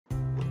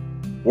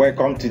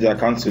Welcome to the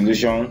Account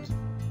Solutions.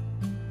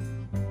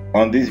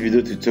 On this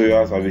video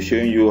tutorials, I'll be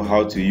showing you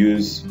how to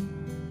use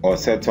or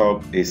set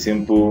up a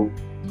simple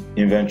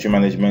inventory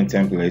management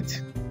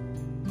template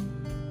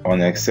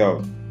on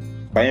Excel.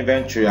 By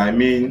inventory, I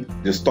mean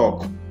the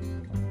stock.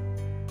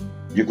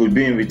 You could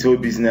be in retail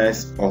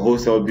business or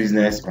wholesale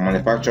business or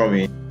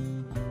manufacturing.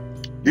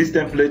 This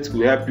template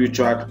will help you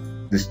track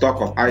the stock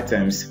of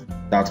items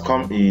that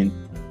come in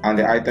and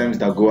the items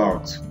that go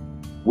out.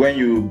 When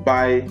you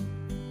buy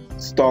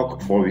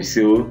stock for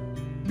resale,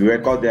 you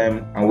record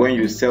them, and when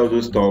you sell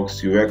those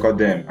stocks, you record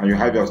them and you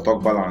have your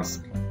stock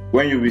balance.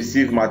 When you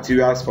receive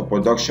materials for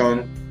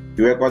production,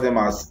 you record them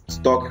as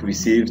stock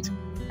received,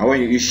 and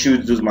when you issue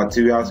those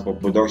materials for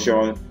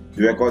production,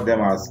 you record them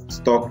as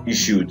stock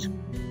issued.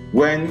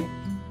 When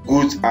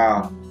goods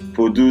are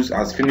produced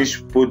as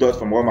finished products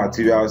from raw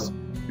materials,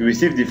 you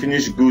receive the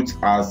finished goods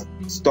as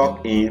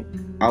stock in,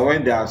 and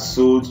when they are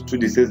sold to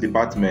the sales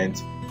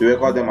department, you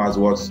record them as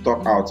what?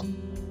 Stock out.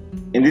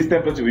 In this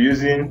template, we'll be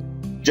using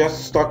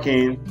just stock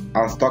in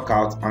and stock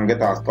out and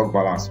get our stock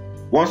balance.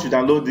 Once you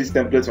download this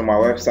template from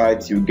our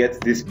website, you get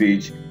this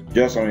page,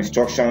 just some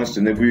instructions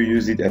to enable you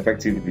use it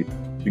effectively.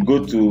 You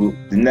go to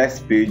the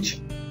next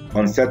page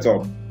on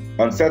setup.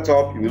 On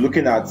setup, you'll be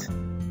looking at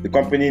the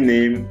company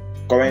name,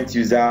 current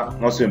user,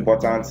 not so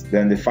important,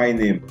 then the file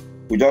name.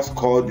 We just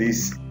call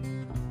this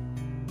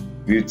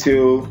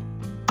Retail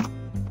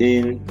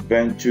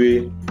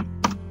Inventory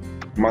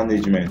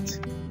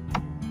Management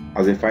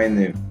as a file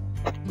name.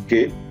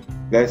 Okay,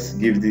 let's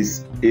give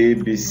this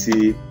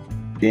ABC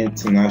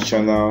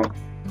International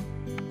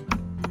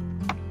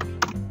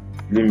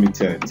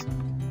Limited,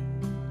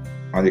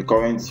 and the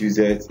current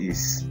user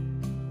is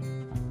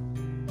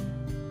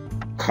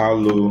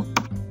Carlo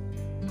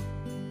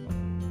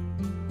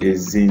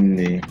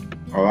Ezine.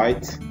 All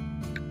right.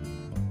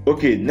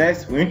 Okay,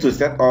 next we need to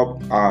set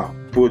up our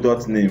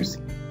product names.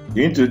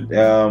 You need to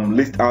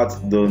list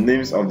out the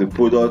names of the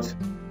product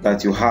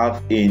that you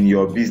have in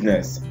your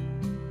business.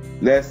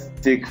 Let's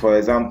take, for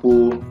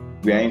example,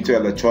 we are into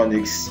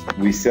electronics.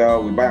 We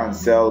buy and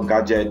sell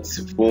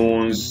gadgets,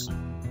 phones,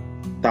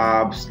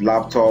 tabs,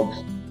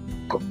 laptops,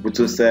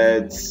 computer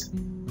sets,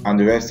 and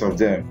the rest of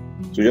them.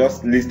 So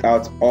just list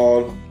out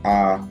all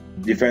our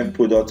different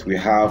products we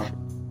have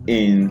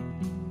in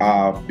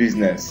our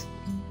business.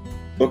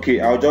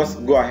 Okay, I'll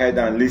just go ahead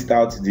and list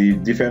out the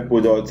different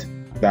products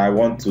that I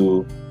want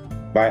to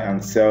buy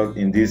and sell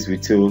in this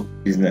retail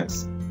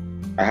business.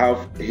 I have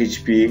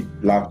HP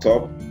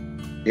laptop,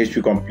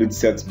 HP Complete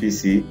Set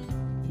PC,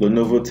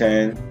 Lenovo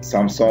 10,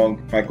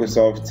 Samsung,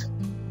 Microsoft,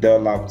 Dell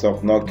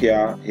laptop,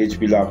 Nokia,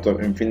 HP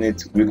laptop,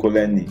 Infinite,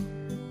 Ricoleni.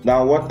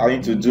 Now what I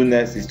need to do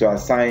next is to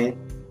assign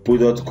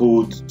product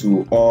code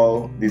to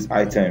all these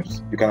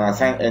items. You can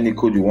assign any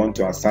code you want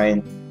to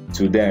assign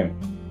to them.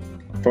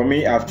 For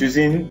me, I've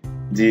chosen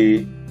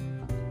the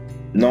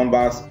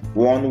numbers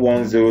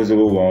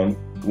 11001,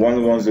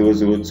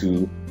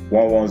 11002,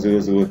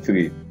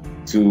 11003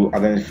 to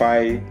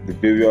identify the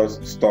various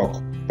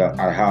stock that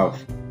I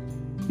have.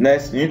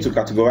 Next, you need to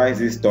categorize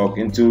this stock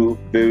into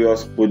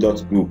various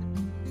product groups.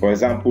 For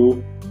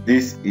example,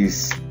 this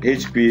is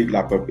HP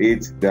Laptop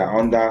 8, they are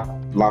under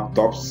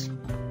laptops.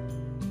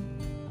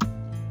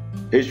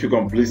 HP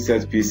Complete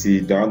Set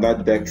PC, they are under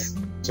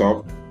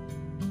desktop.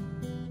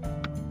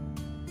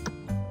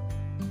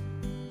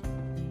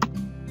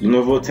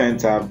 Lenovo 10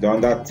 Tab, they are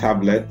under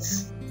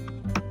tablets.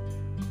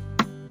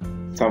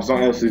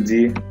 Samsung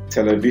LCD,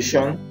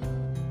 television.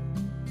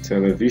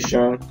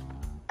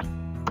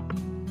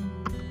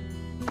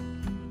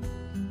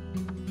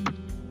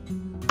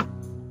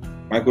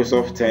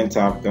 Microsoft 10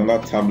 Tab, they're under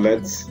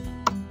tablets.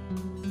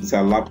 These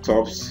are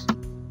laptops.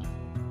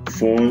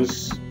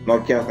 Phones,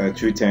 Nokia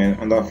 3310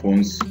 under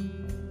phones.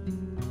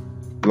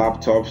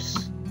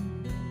 Laptops,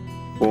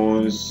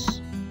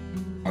 phones,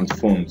 and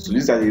phones. So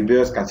these are the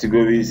various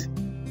categories.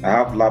 I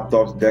have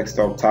laptops,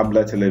 desktop,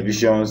 tablet,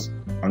 televisions,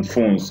 and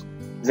phones.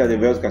 These are the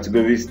various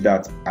categories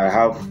that I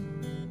have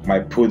my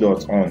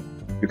products on.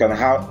 You can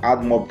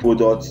add more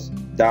products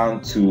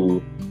down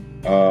to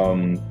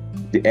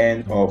the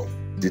end of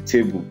the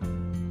table,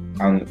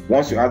 and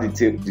once you add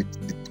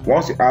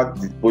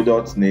the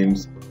product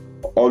names,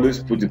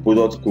 always put the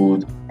product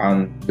code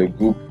and the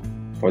group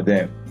for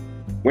them.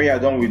 When you are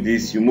done with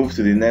this, you move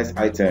to the next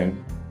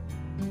item.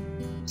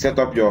 Set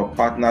up your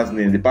partner's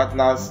name. The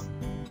partners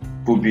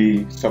could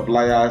be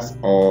suppliers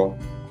or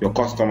your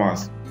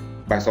customers.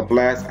 By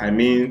suppliers, I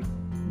mean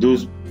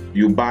those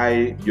you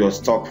buy your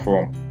stock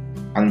from,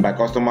 and by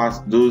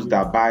customers, those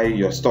that buy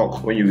your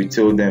stock when you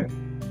retail them.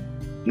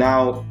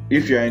 Now,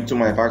 if you're into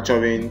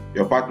manufacturing,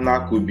 your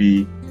partner could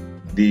be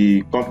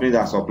the company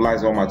that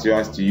supplies raw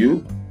materials to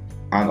you,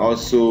 and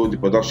also the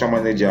production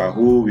manager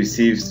who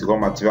receives the raw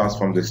materials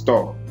from the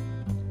store.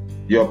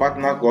 Your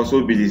partner could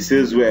also be the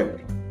sales rep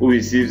who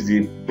receives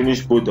the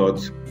finished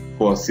product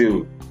for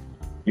sale.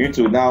 You need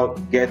to now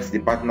get the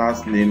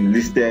partner's name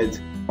listed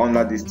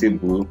under this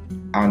table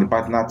and the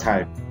partner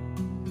type.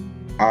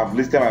 I've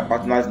listed my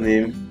partner's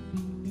name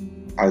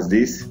as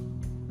this.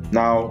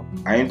 Now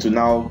I need to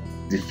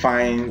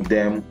define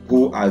them.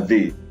 Who are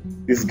they?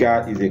 This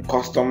guy is a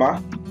customer,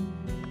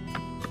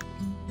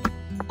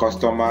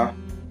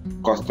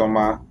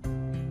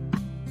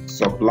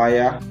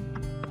 supplier,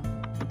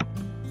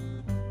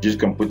 use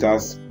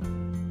computers,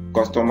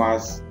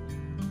 customers,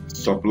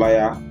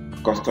 supplier,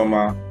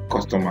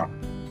 customer.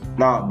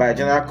 Now, by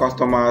general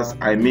customers,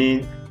 I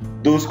mean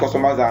those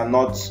customers are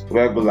not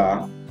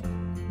regular.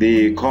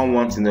 They come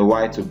once in a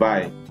while to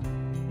buy.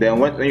 Then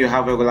when you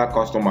have regular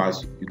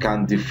customers, you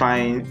can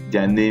define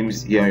their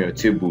names here on your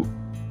table.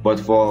 But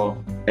for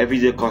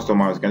everyday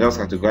customers, you can just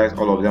categorize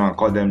all of them and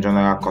call them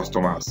general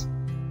customers.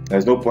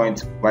 There's no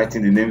point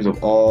writing the names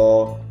of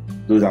all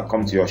those that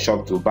come to your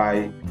shop to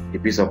buy a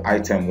piece of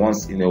item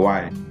once in a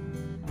while.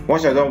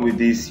 Once you're done with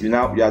this, you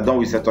are done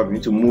with setup. You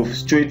need to move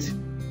straight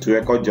to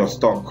record your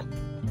stock.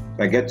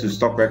 I get to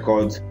stock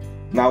records.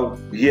 Now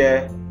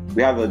here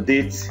we have the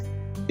date,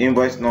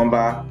 invoice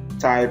number,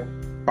 type,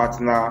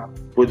 partner,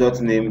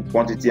 product name,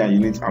 quantity, and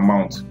unit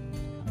amount.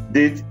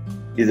 Date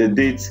is the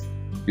date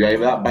you are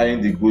either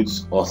buying the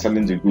goods or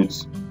selling the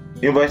goods.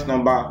 Invoice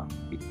number,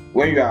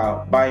 when you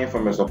are buying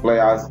from your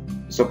suppliers,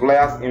 the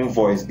supplier's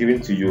invoice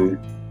given to you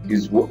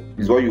is what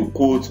you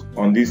quote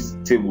on this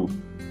table.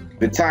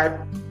 The type,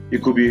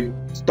 it could be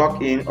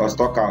stock in or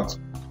stock out.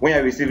 When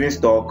you're receiving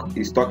stock,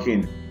 it's stock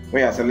in.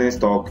 When you're selling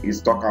stock, it's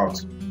stock out.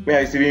 When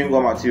you're receiving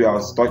raw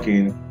materials, stock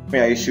in.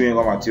 When you're issuing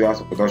raw materials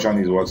for production,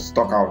 is what?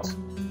 Stock out.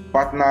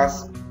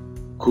 Partners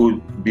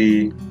could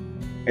be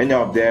any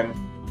of them,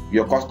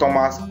 your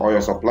customers or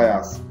your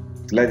suppliers.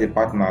 Select the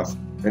partners.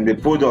 Then the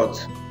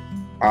product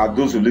are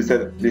those who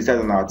listed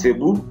on our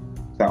table.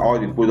 That are all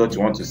the products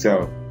you want to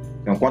sell.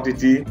 Then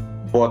quantity,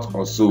 bought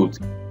or sold.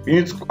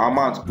 Unit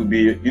amount could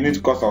be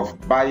unit cost of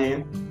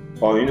buying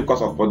or unit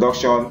cost of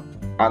production,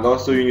 and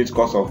also unit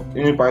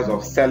price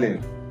of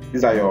selling.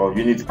 These are your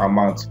unit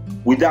amount.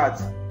 With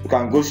that, you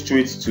can go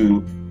straight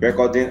to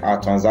recording our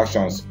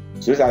transactions.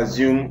 So let's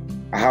assume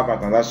I have my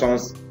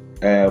transactions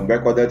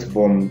recorded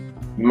from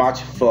March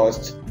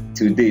 1st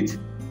to date.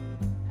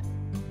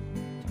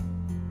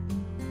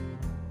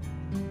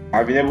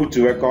 I've been able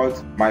to record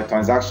my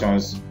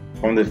transactions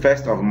from the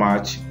 1st of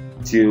March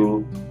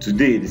till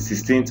today, the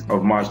 16th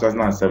of March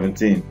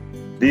 2017.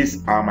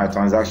 These are my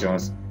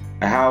transactions.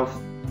 I have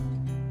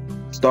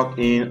stock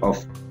in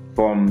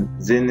from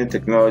Zenith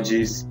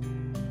Technologies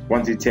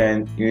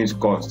 2010 unit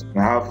cost.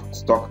 I have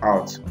stock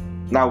out.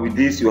 Now with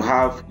this, you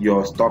have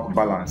your stock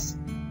balance.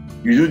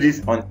 You do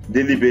this on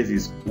daily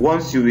basis.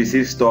 Once you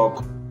receive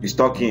stock, you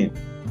stock in,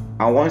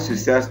 and once you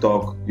sell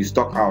stock, you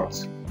stock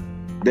out.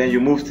 Then you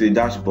move to the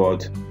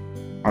dashboard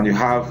and you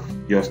have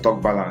your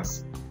stock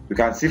balance. You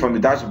can see from the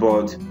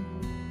dashboard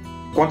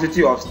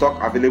quantity of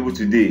stock available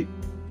today.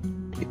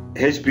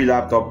 HP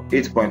laptop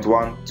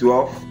 8.1,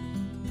 12,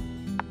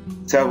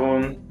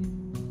 7,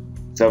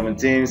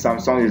 17,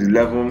 Samsung is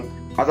 11.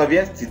 As of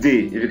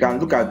yesterday, if you can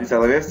look at this,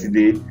 as of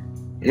yesterday,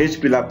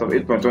 HP laptop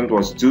 8.1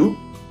 was 2,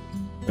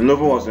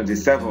 Lenovo was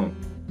 27.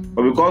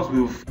 But because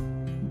we've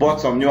bought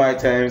some new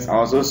items and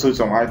also sold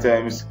some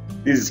items,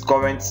 this is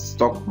current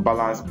stock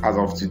balance as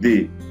of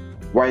today.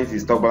 Why is the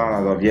stock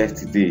balance as of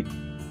yesterday?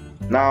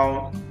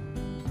 Now,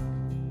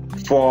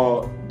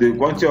 for the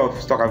quantity of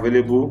stock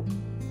available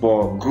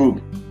for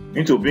group, you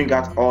need to bring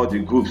out all the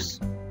groups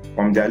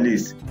from their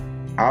list.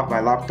 I have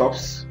my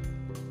laptops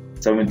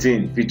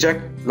 17. If you check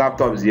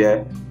laptops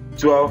here,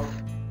 12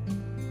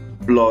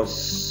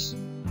 plus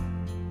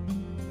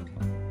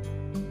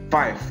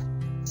 5,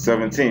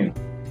 17.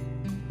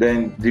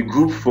 Then the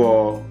group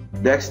for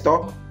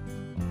desktop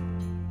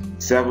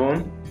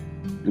 7.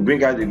 You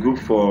bring out the group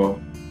for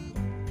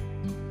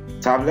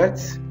tablet.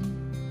 This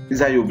is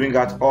how you bring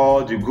out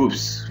all the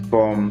groups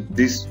from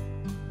this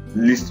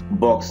list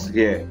box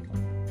here.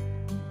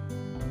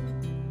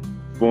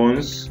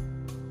 Phones,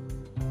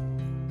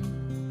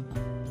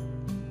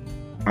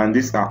 and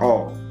these are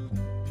all.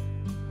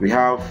 We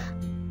have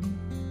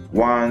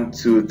 1,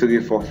 2, 3,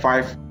 4,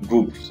 5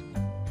 groups.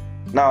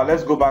 Now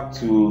let's go back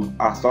to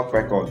our stock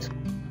record.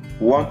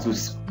 We want to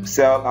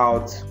sell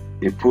out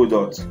a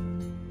product. So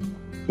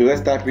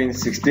let's type in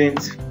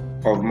 16th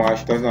of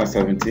March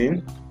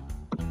 2017.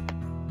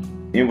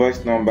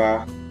 Invoice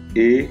number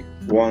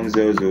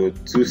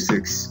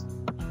A10026.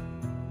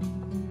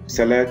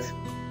 Select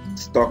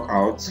stock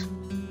out,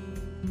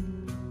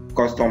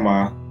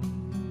 customer,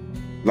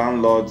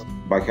 landlord,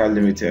 Backyard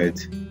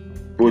Limited.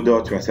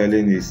 Product we are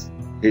selling is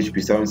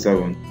HP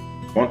 77.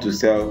 Want to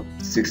sell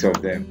 6 of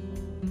them.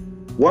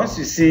 Once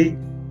you see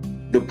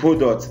the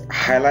product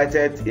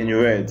highlighted in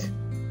red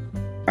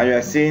and you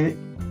are seeing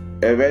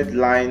a red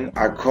line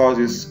across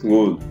this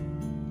row,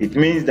 it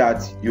means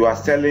that you are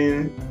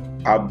selling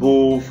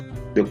above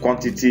the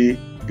quantity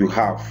you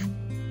have.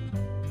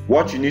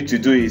 What you need to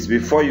do is,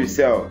 before you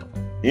sell,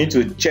 you need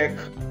to check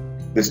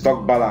the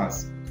stock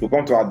balance. So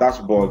come to our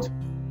dashboard.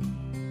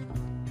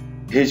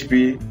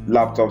 HP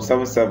laptop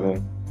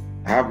 77,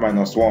 I have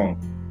 -1.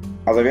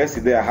 As of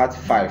yesterday, I had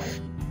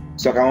 5,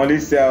 so I can only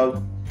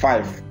sell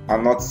 5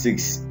 and not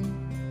 6.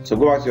 So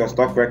go back to your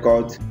stock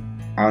record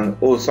and,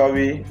 oh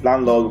sorry,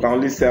 landlord, you can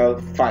only sell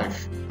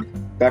 5.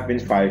 type in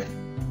 5,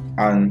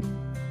 and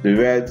the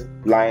red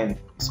line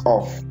is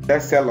off.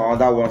 Let's sell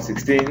another one.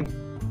 16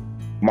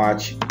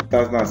 March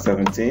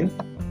 2017,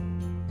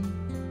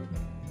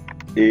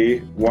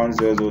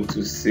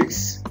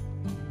 A10026,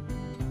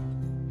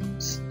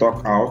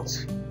 stock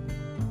out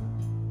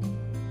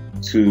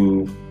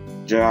to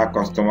general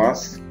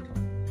customers,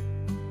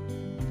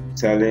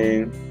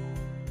 selling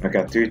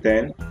Nokia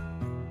 310,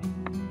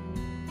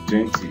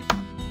 20. You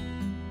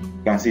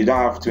can see you don't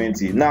have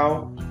 20.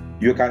 Now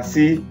you can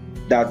see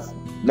that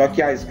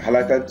Nokia is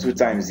highlighted 2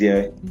 times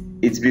here.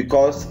 It's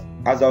because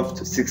as of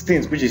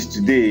 16th, which is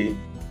today,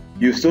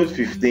 you sold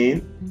 15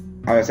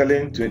 and you're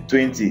selling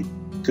 20.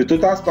 So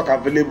total stock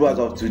available as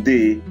of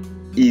today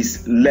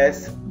is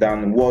less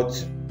than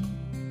what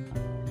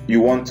you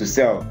want to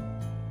sell.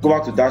 Go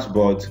back to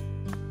dashboard,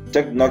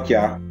 check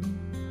Nokia,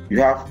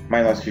 you have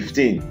minus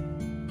 15.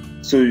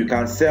 So you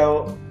can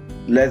sell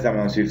less than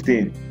minus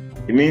 15.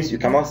 It means you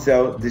cannot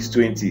sell this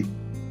 20.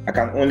 I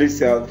can only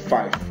sell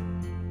 5.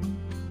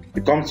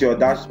 You come to your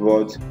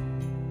dashboard,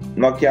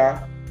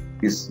 Nokia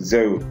is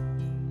 0.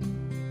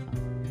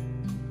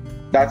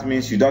 That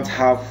means you don't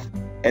have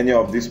any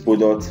of these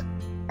products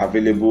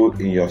available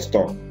in your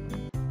store.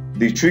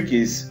 The trick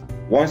is,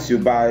 once you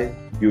buy,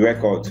 you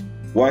record.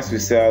 Once you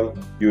sell,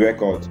 you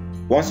record.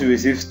 Once you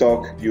receive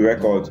stock, you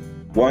record.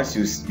 Once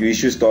you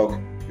issue stock,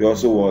 you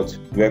also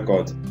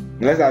record.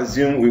 Let's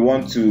assume we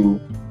want to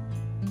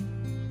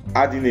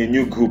add in a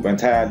new group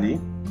entirely.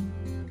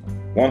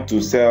 Want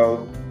to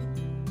sell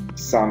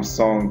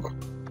Samsung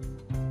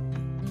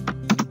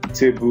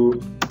table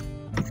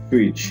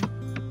fridge.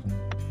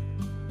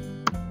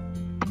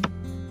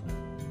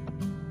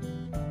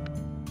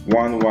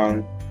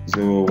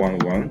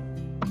 11011,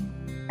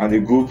 and the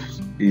group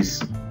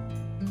is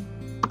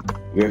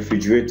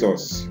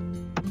refrigerators.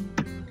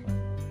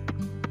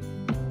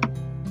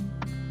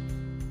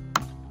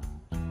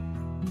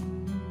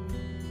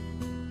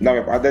 Now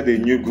we've added a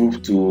new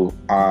group to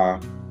our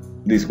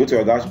list. Go to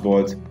your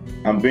dashboard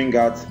and bring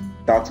out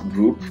that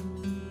group,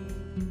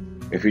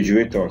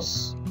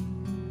 refrigerators.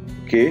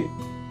 Okay,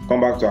 come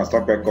back to our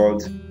stock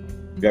record.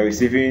 We are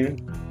receiving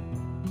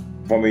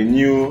from a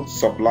new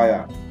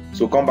supplier.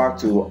 So come back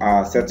to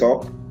our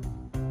setup,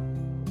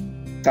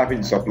 type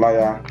in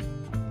supplier,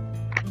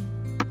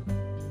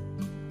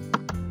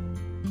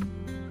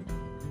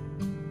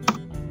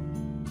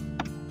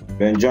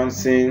 Ben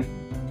Johnson,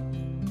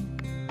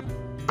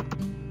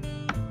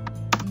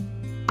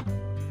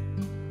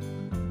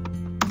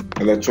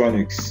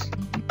 electronics,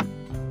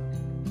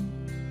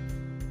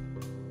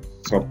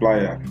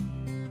 supplier.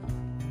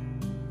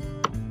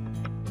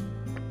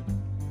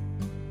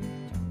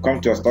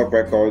 Come to your stock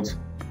record.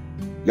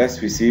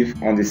 Let's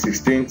receive on the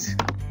 16th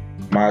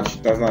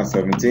March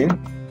 2017.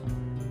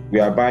 We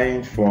are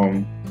buying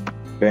from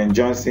Ben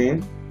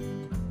Johnson,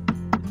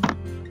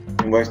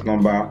 invoice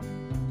number,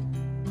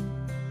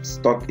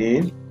 stock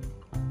in,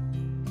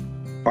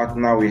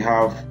 partner we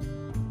have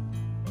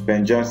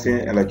Ben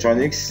Johnson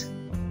Electronics,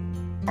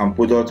 and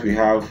product we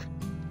have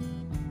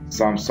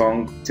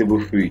Samsung table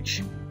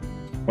fridge.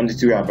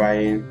 Quantity we are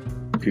buying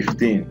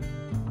 15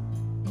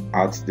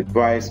 at the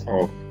price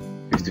of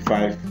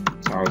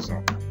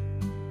 55,000.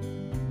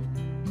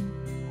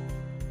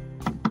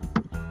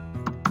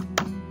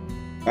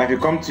 Now if you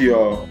come to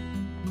your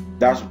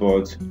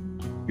dashboard,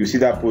 you see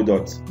that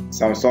product,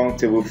 Samsung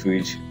table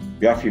fridge.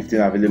 We have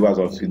 15 available as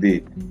of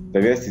today.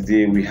 The rest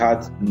today we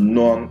had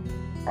none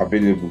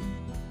available.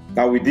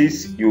 Now with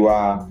this, you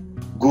are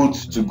good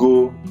to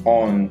go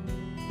on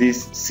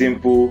this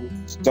simple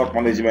stock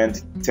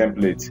management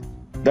template.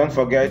 Don't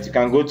forget, you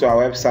can go to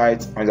our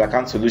website on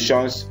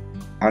TheAccountSolutions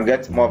and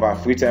get more of our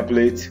free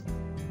template.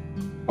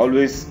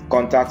 Always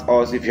contact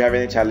us if you have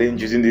any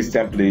challenge using this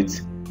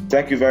template.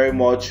 Thank you very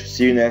much.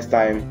 See you next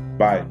time.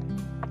 Bye.